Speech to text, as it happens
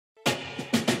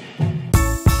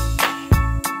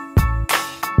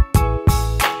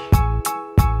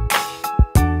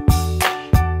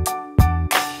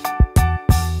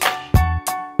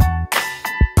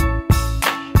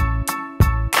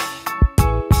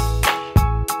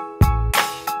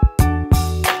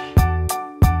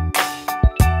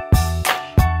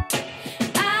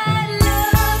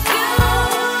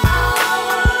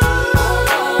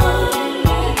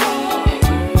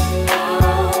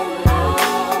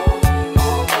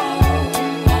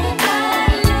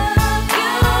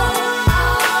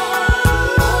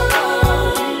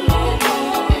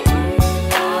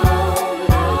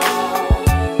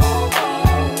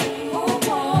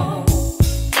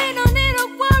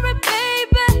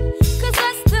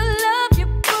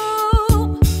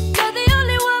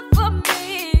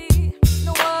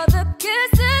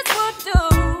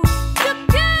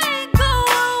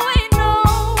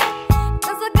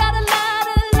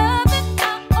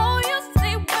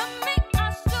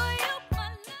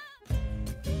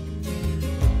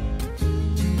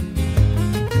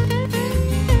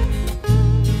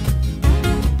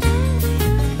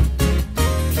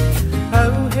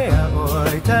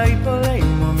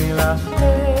la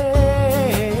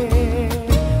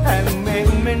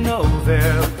me no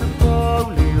ver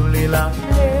uli la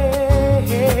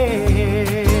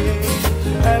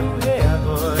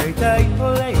oi tai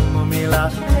pole momila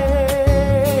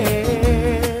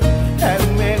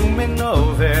me no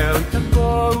ver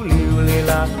uli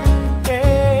la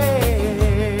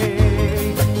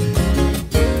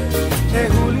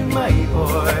uli mai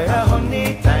oi a honi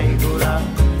tai gula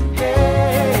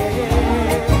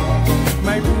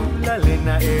mai bula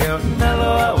lena na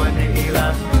lo awane ila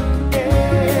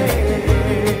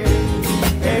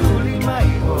uli mai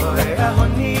oi a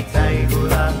honi tai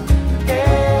gula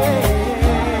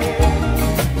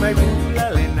mai bula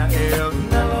lena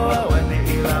na lo awane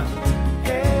ila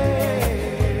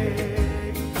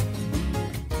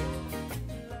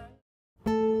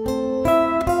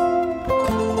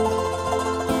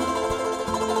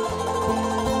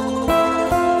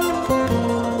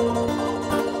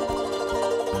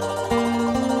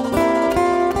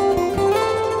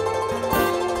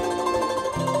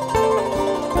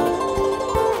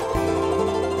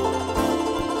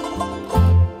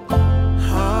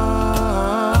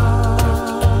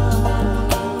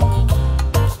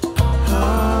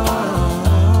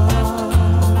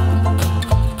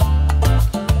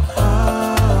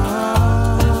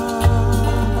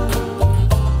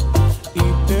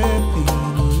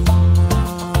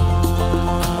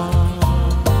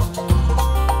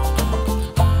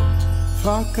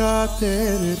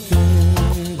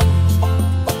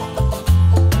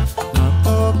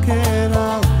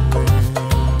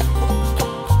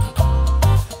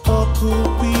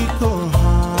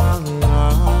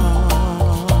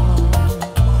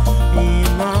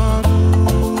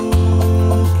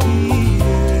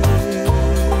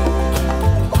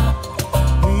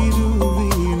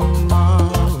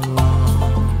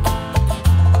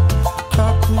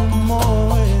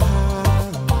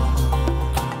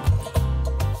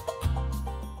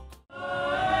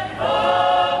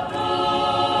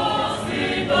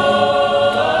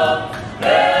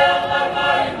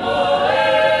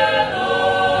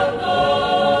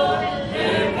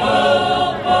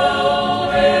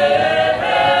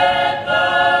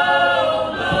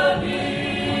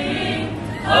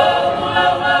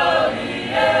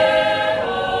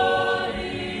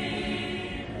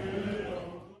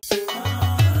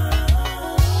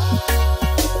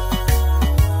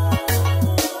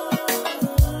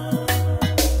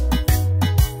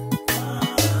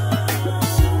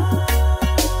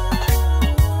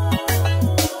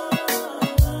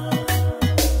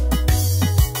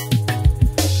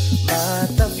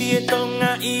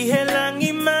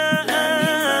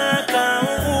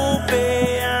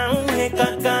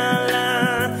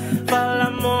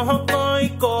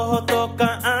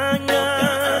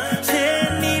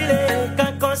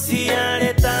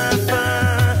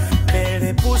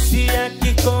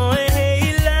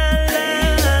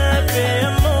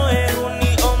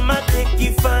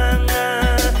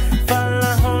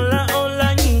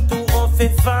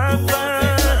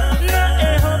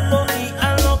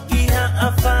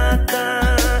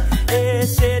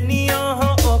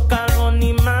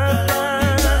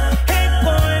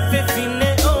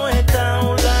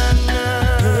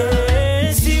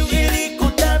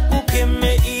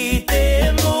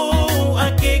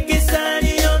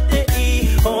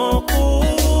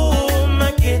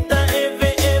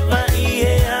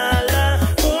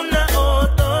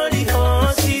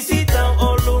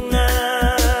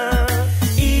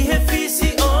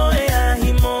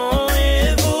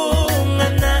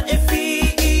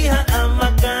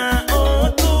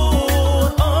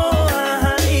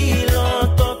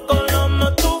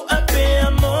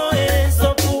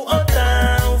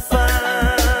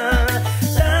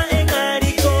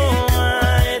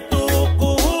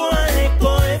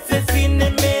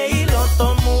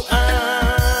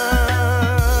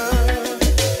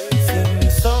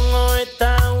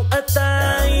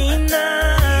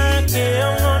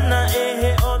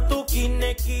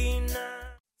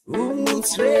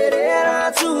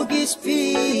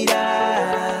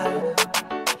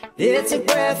It's a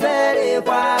prefere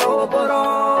paro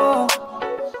poro,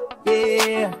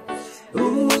 yeah.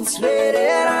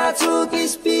 Utsverera tu che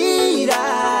ispira.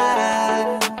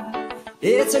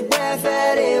 It's a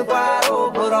prefere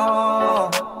paro poro,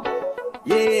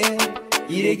 yeah.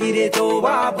 Gire to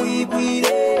va pui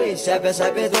re,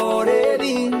 sape dore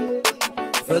bin.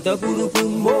 Fata puru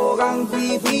kumbo gang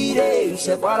pui re,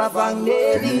 se para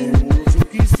fangeli.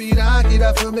 Ispira,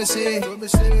 gira fumese,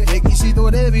 e chi si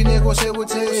dovrebbe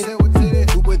negoziare,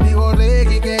 tu puoi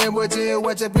Lady Horegi game,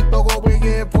 watch a big dog over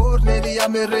here. Poor lady,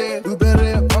 I'm a red.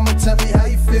 Mama, tell me how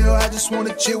you feel. I just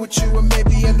wanna chill with you and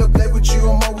maybe end up play with you.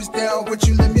 I'm always down with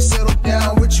you. Let me settle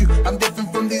down with you. I'm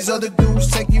different from these other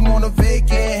dudes. Take you on a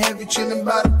vacay, have you chilling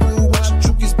by the pool. Watch your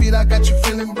Chucky speed, I got you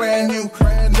feeling brand new.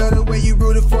 Love the way you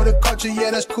rooted for the culture,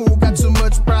 yeah, that's cool. Got too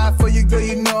much pride for you, girl,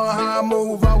 you know how I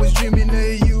move. Always dreaming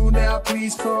of you, now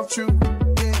please come true.